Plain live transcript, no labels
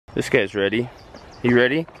This guy's ready. You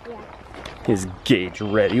ready? Yeah. Is Gage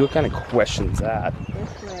ready? What kind of question's that?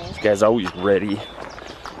 This guy's always ready.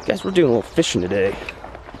 Guys, we're doing a little fishing today.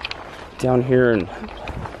 Down here in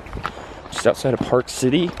just outside of Park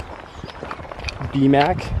City.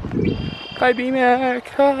 B-Mac. Hi, B-Mac.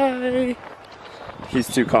 Hi.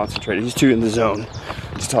 He's too concentrated. He's too in the zone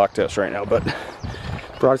to talk to us right now, but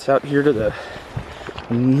brought us out here to the,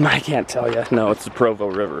 I can't tell you. No, it's the Provo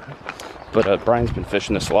River. But Brian's been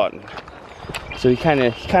fishing this a lot, and so he kind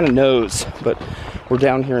of knows. But we're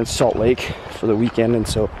down here in Salt Lake for the weekend, and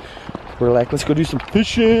so we're like, let's go do some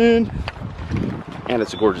fishing. And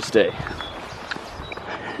it's a gorgeous day.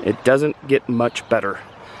 It doesn't get much better.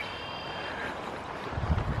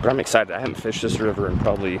 But I'm excited. I haven't fished this river in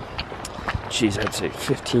probably, geez, I'd say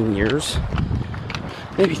 15 years.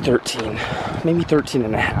 Maybe 13. Maybe 13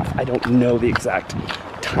 and a half. I don't know the exact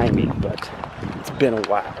timing, but it's been a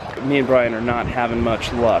while. Me and Brian are not having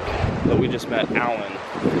much luck, but we just met Alan,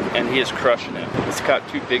 and he is crushing it. He's caught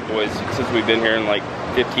 2 big boys since we've been here in like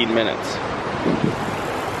 15 minutes.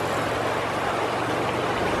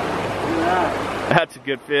 That's a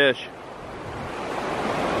good fish.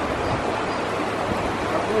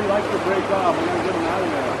 I really like to break off. I'm gonna get him out of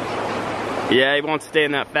there. Yeah, he won't stay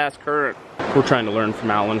in that fast current. We're trying to learn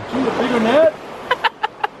from Alan. See the bigger net?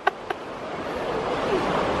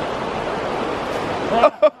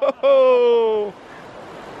 Oh!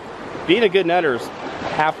 Being a good netter is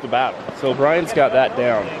half the battle. So Brian's got that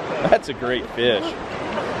down. That's a great fish.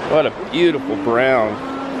 What a beautiful brown.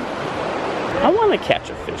 I want to catch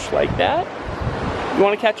a fish like that. You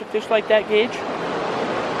want to catch a fish like that, Gage?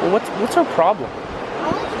 Well, what's our problem?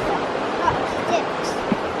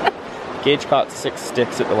 Gage caught 6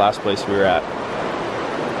 sticks at the last place we were at.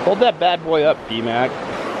 Hold that bad boy up, B-Mac.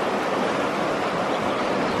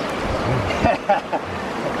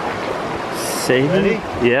 Save it.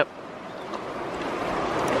 Yep.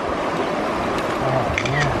 Oh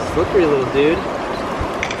man, slippery little dude.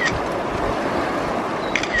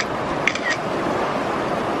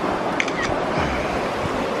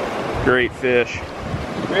 Great fish.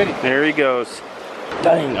 Ready. There he goes.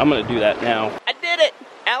 Dang, I'm gonna do that now. I did it!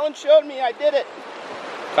 Alan showed me I did it.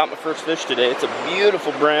 Caught my first fish today. It's a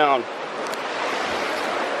beautiful brown.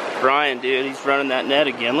 Brian, dude, he's running that net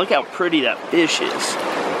again. Look how pretty that fish is.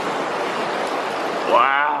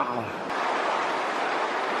 Wow.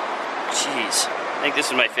 Jeez. I think this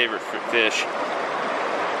is my favorite fish.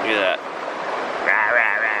 Look at that. Rah,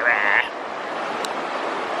 rah, rah, rah.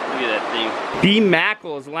 Look at that thing. B.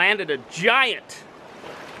 Mackle has landed a giant.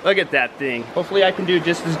 Look at that thing. Hopefully I can do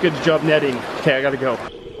just as good a job netting. Okay, I gotta go.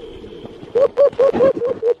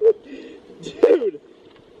 Dude,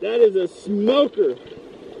 that is a smoker.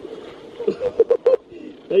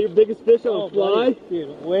 That your biggest fish on a fly?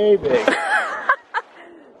 Dude, way big.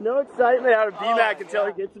 No excitement out of B-Mac until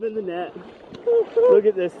he gets him in the net. Look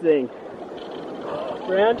at this thing.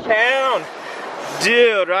 Brown Trout.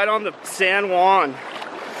 Dude, right on the San Juan.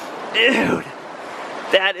 Dude,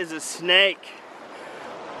 that is a snake.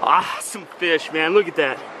 Awesome fish, man. Look at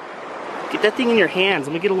that. Get that thing in your hands.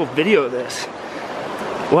 Let me get a little video of this.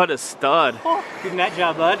 What a stud. Oh, good net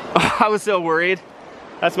job, bud. I was so worried.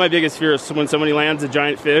 That's my biggest fear, is when somebody lands a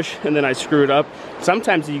giant fish and then I screw it up.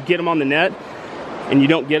 Sometimes you get them on the net and you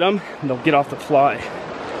don't get them, and they'll get off the fly.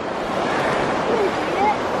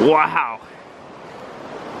 Wow.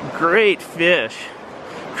 Great fish.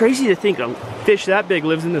 Crazy to think a fish that big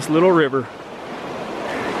lives in this little river.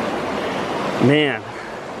 Man,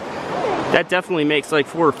 that definitely makes like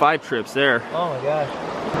 4 or 5 trips there. Oh my gosh.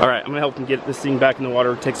 All right, I'm gonna help him get this thing back in the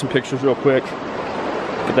water, take some pictures real quick.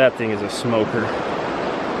 But that thing is a smoker.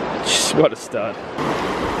 Just what a stud.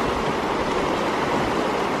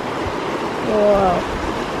 Wow,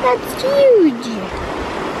 that's huge.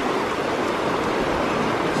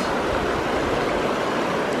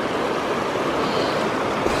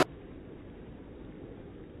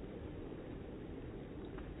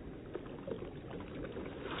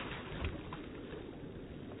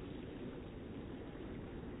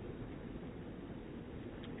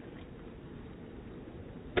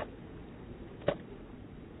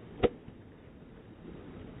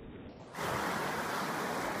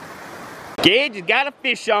 Gage has got a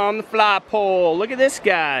fish on the fly pole. Look at this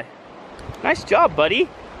guy. Nice job, buddy.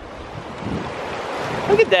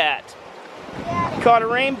 Look at that. You caught a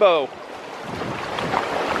rainbow.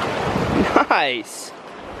 Nice.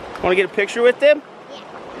 Want to get a picture with him?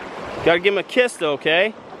 Yeah. Gotta give him a kiss though,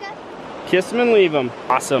 okay? Okay. Kiss him and leave him.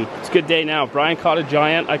 Awesome. It's a good day now. Brian caught a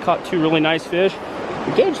giant. I caught 2 really nice fish.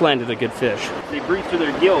 And Gage landed a good fish. They breathe through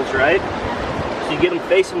their gills, right? So you get them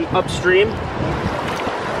facing upstream.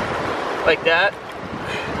 Like that.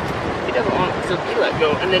 he doesn't want it, so you let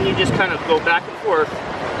go. And then you just kind of go back and forth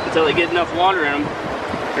until they get enough water in them.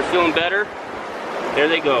 They're feeling better. There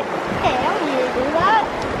they go. Hey, I want you to do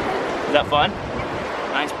that. Is that fun?